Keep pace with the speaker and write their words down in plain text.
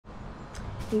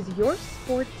Is your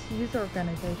sports youth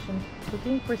organization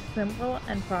looking for simple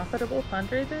and profitable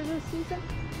fundraiser this season?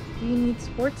 Do you need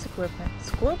sports equipment,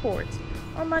 scoreboards,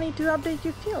 or money to update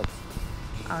your fields?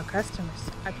 Our customers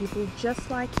are people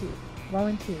just like you,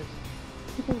 volunteers,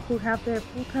 people who have their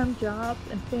full-time jobs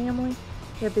and family,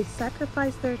 yet they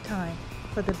sacrifice their time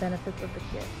for the benefits of the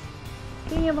kids.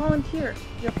 Being a volunteer,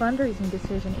 your fundraising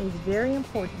decision is very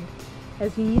important,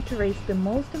 as you need to raise the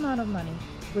most amount of money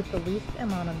with the least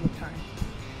amount of your time.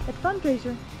 At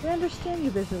Fundraiser, we understand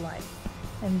your busy life,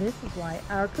 and this is why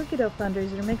our cookie dough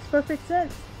fundraiser makes perfect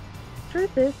sense.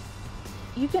 Truth is,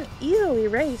 you can easily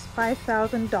raise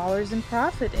 $5,000 in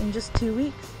profit in just 2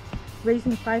 weeks.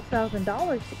 Raising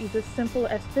 $5,000 is as simple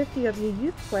as 50 of your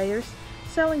youth players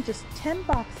selling just 10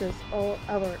 boxes of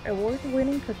our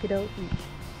award-winning cookie dough each.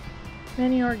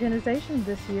 Many organizations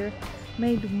this year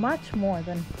made much more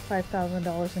than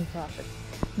 $5,000 in profit.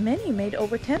 Many made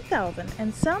over $10,000,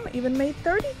 and some even made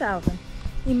 $30,000.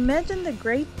 Imagine the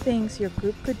great things your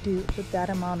group could do with that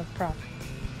amount of profit.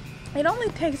 It only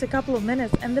takes a couple of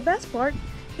minutes, and the best part,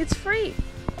 it's free.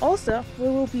 Also, we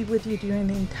will be with you during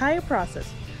the entire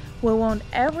process. We won't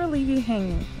ever leave you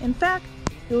hanging. In fact,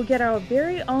 you'll get our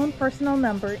very own personal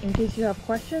number in case you have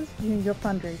questions during your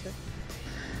fundraiser.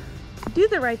 Do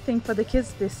the right thing for the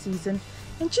kids this season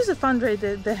and choose a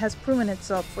fundraiser that has proven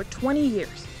itself for 20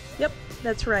 years. Yep,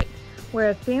 that's right. We're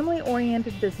a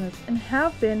family-oriented business and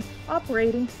have been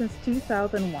operating since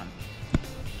 2001.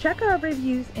 Check our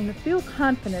reviews and feel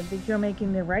confident that you're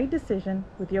making the right decision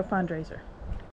with your fundraiser.